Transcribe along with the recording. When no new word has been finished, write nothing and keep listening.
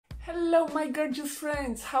Hello my gorgeous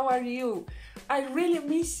friends, how are you? I really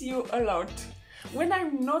miss you a lot. When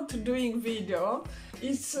I'm not doing video,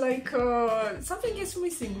 it's like something is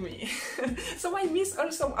missing me. So I miss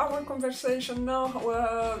also our conversation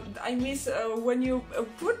now. I miss when you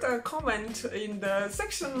put a comment in the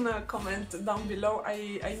section comment down below.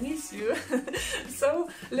 I miss you. So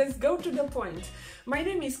let's go to the point. My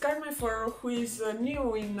name is Carmen, for who is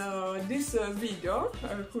new in this video,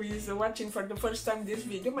 who is watching for the first time this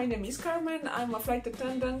video. My name is Carmen, I'm a flight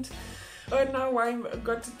attendant. Now I'm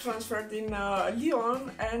got transferred in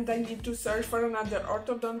Lyon and I need to search for another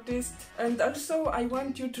orthodontist. And also I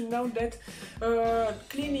want you to know that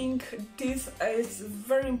cleaning teeth is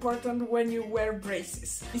very important when you wear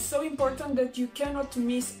braces. It's so important that you cannot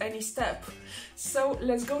miss any step. So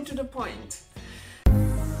let's go to the point.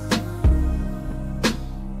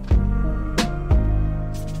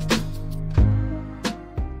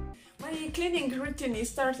 Cleaning routine is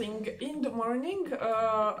starting in the morning.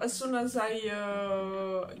 As soon as I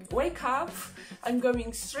wake up, I'm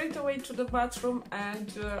going straight away to the bathroom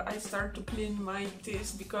and I start to clean my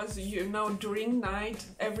teeth, because you know during night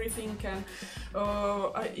everything can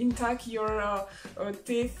intact your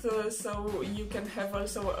teeth, so you can have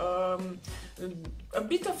also a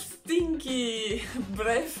bit of stinky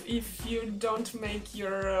breath if you don't make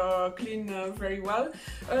your clean very well.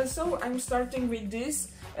 So I'm starting with this.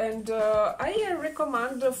 And I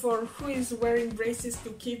recommend for who is wearing braces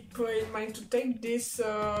to keep in mind to take this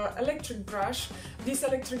electric brush. This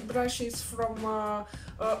electric brush is from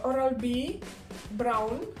Oral-B,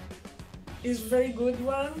 Braun. Is very good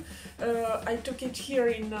one. I took it here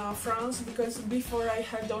in France because before I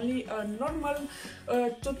had only a normal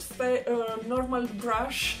normal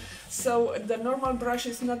brush. So the normal brush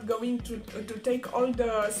is not going to take all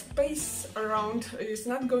the space around, it's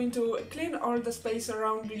not going to clean all the space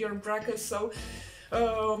around your brackets, so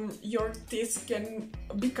your teeth can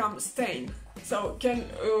become stained, so can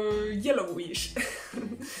yellowish.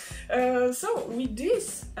 So with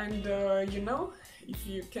this, and you know, if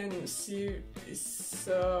you can see, it's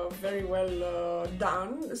very well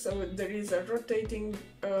done. So there is a rotating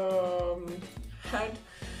head,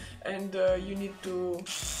 and you need to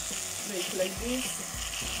make like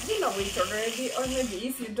this. You know it already, or maybe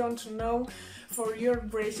if you don't know, for your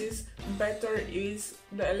braces better is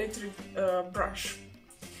the electric brush.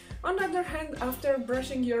 On the other hand, after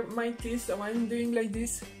brushing my teeth, so I'm doing like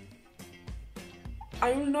this.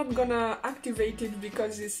 I'm not gonna activate it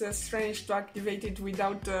because it's strange to activate it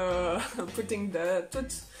without putting the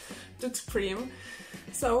tooth cream.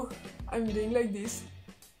 So I'm doing like this.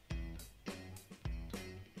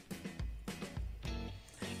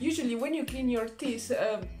 Usually when you clean your teeth,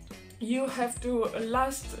 you have to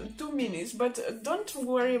last 2 minutes, but don't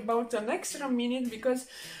worry about an extra minute, because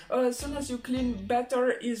as soon as you clean better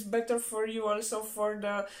is better for you, also for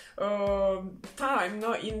the time.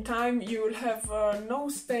 No, in time you will have no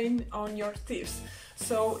stain on your teeth.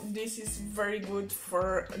 So this is very good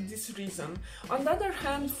for this reason. On the other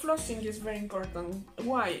hand, flossing is very important.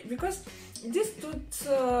 Why? Because this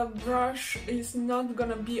toothbrush is not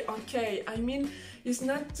gonna be okay. I mean, it's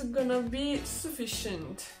not gonna be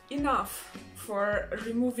sufficient enough for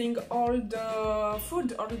removing all the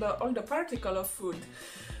food, all the particle of food.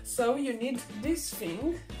 So you need this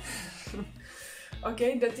thing.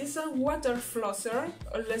 Okay, that is a water flosser,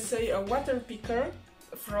 or let's say a water picker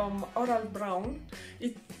from Braun.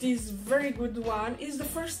 It is very good one. It's the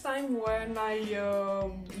first time when I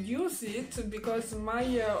use it, because my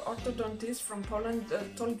orthodontist from Poland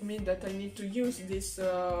told me that I need to use this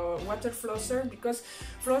water flosser, because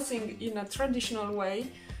flossing in a traditional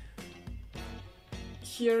way,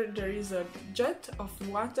 here there is a jet of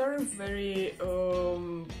water, very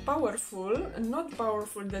powerful, not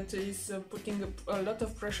powerful that is putting a lot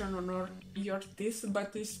of pressure on your teeth,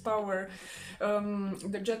 but this power,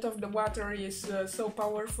 the jet of the water is so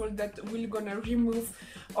powerful that we're gonna remove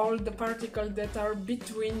all the particles that are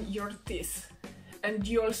between your teeth. And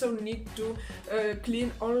you also need to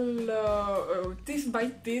clean all teeth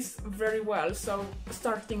by teeth very well. So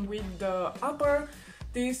starting with the upper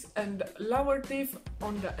teeth and lower teeth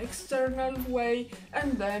on the external way,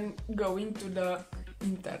 and then going to the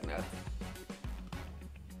internal.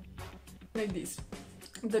 Like this.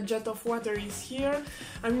 The jet of water is here.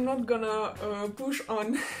 I'm not gonna push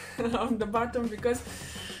on on the bottom, because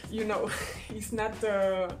you know it's not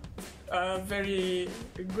a very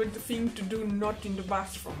good thing to do, not in the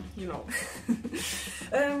bathroom, you know.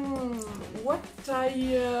 What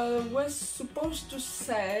I was supposed to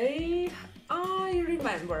say, I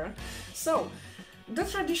remember. So the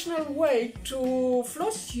traditional way to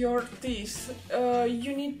floss your teeth,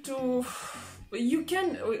 you need to You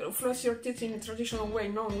can floss your teeth in a traditional way,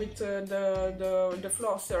 not with the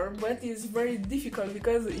flosser, but it's very difficult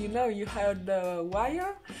because you know you have the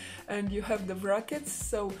wire and you have the brackets,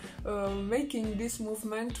 so making this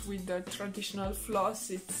movement with the traditional floss,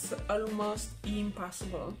 it's almost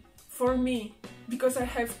impossible. For me, because I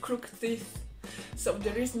have crooked teeth, so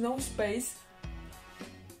there is no space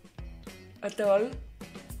at all,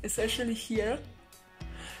 especially here,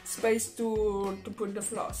 space to put the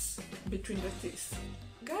floss between the teeth.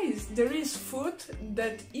 Guys, there is food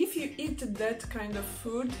that if you eat that kind of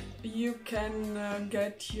food, you can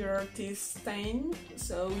get your teeth stained,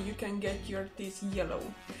 so you can get your teeth yellow.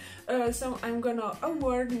 So I'm gonna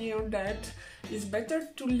warn you that it's better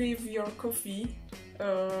to leave your coffee,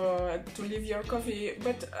 but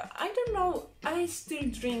I don't know, I still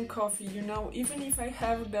drink coffee, you know, even if I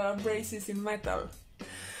have the braces in metal.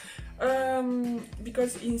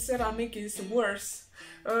 Because in ceramic is worse.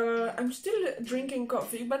 I'm still drinking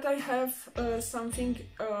coffee, but I have something,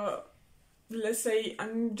 let's say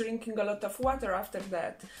I'm drinking a lot of water after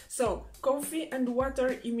that. So coffee and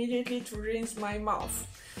water immediately to rinse my mouth.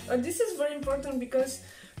 This is very important because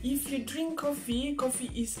if you drink coffee, coffee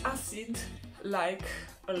is acid, like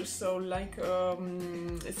also like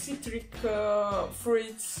citric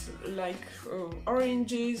fruits, like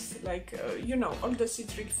oranges, like you know, all the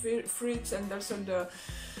citric fruits, and also the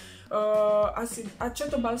acid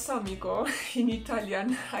aceto balsamico in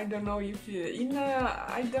Italian. I don't know if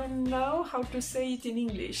I don't know how to say it in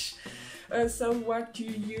English. So what you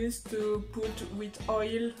use to put with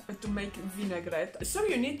oil to make vinaigrette. So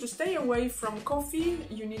you need to stay away from coffee,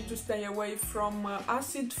 you need to stay away from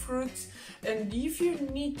acid fruits, and if you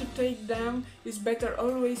need to take them, it's better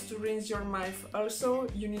always to rinse your mouth. Also,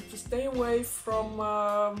 you need to stay away from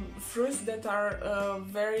fruits that are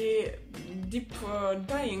very deep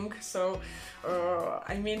dyeing, so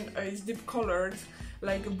I mean it's deep colored,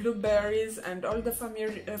 like blueberries and all the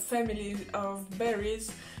family of berries.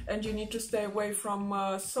 And you need to stay away from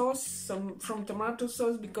sauce, from tomato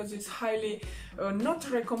sauce, because it's highly not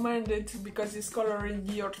recommended, because it's coloring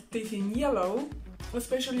your teeth in yellow,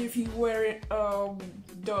 especially if you wear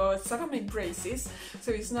the ceramic braces.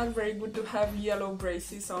 So it's not very good to have yellow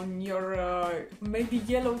braces on your maybe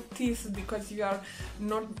yellow teeth, because you are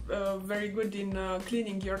not very good in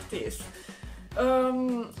cleaning your teeth.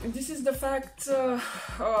 This is the fact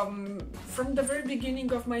from the very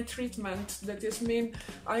beginning of my treatment. That is mean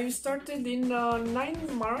I started in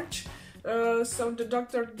 9 March, so the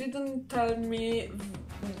doctor didn't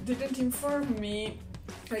inform me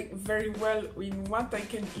like very well in what I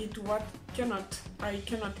can eat, what I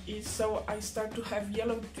cannot eat. So I start to have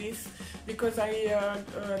yellow teeth because I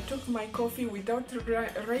took my coffee without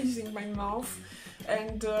raising my mouth.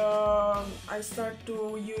 And I start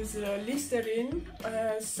to use Listerine,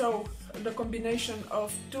 so the combination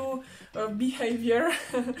of two behavior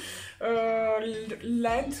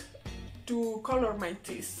led to color my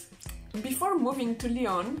teeth. Before moving to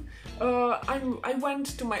Lyon, I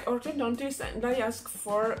went to my orthodontist and I asked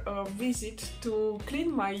for a visit to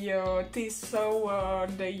clean my teeth. So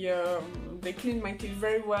they cleaned my teeth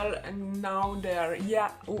very well, and now they are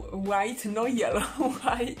white, no yellow,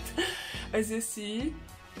 white. As you see,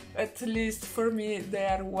 at least for me, they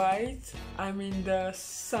are white. I'm in the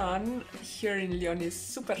sun. Here in Lyon is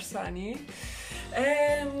super sunny,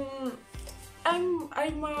 and I'm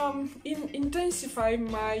intensifying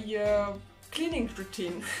my cleaning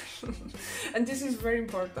routine, and this is very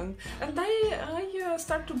important. And I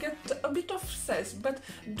start to get a bit obsessed, but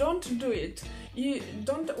don't do it. You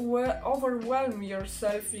don't overwhelm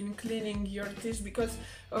yourself in cleaning your teeth, because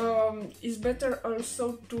it's better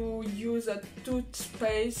also to use a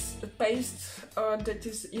toothpaste paste that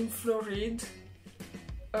is in fluoride.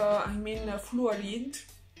 Fluoride.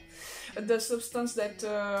 The substance that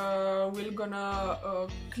will gonna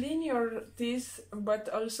clean your teeth, but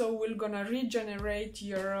also will gonna regenerate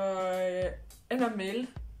your enamel.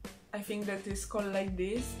 I think that is called like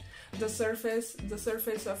this. The surface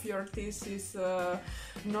of your teeth is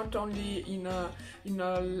not only in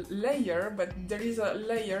a layer, but there is a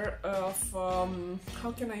layer of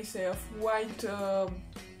how can I say, of white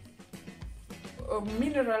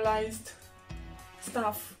mineralized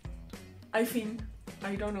stuff, I think.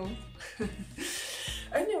 I don't know.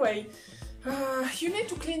 Anyway, you need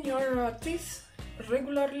to clean your teeth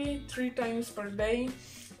regularly, 3 times per day,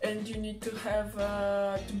 and you need to have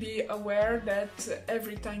to be aware that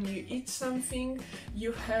every time you eat something,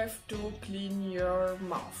 you have to clean your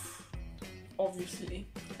mouth. obviously.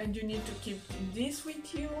 And you need to keep this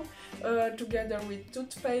with you, together with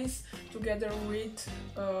toothpaste, together with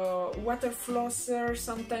water flosser.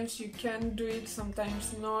 Sometimes you can do it,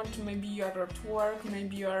 sometimes not. Maybe you are at work,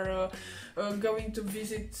 maybe you are going to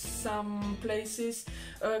visit some places.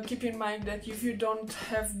 Keep in mind that if you don't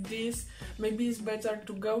have this, maybe it's better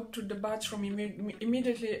to go to the bathroom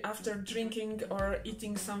immediately after drinking or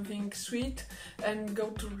eating something sweet and go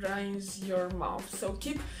to rinse your mouth. So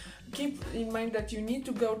keep in mind that you need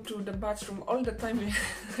to go to the bathroom all the time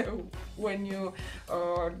when you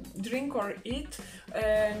drink or eat,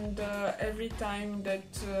 and every time that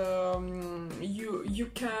you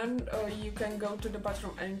can go to the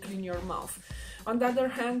bathroom and clean your mouth. On the other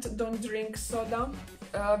hand, don't drink soda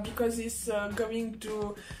because it's going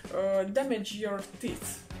to damage your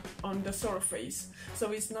teeth on the surface,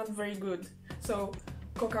 so it's not very good. So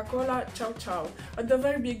Coca-Cola, ciao ciao. At the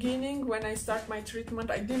very beginning, when I start my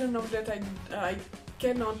treatment, I didn't know that I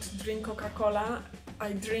cannot drink Coca-Cola.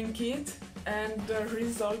 I drink it, and the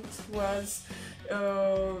result was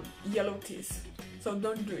yellow teeth. So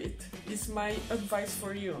don't do it. It's my advice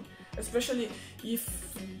for you, especially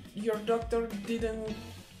if your doctor didn't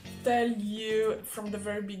tell you from the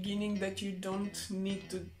very beginning that you don't need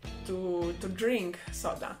to drink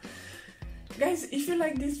soda. Guys, if you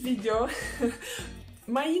like this video,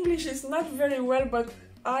 my English is not very well, but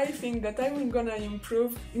I think that I'm gonna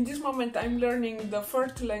improve. In this moment I'm learning the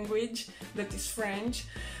fourth language, that is French.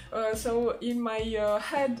 So in my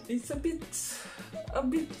head it's a bit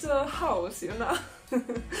house, you know.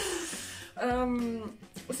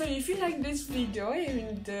 So if you like this video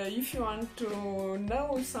and if you want to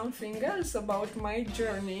know something else about my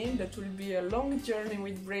journey, that will be a long journey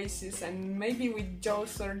with braces and maybe with jaw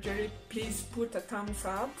surgery, please put a thumbs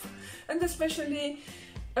up, and especially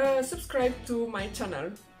subscribe to my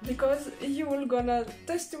channel, because you will gonna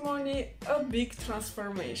testimony a big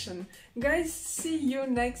transformation. Guys, see you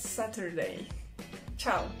next Saturday.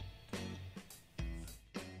 Ciao!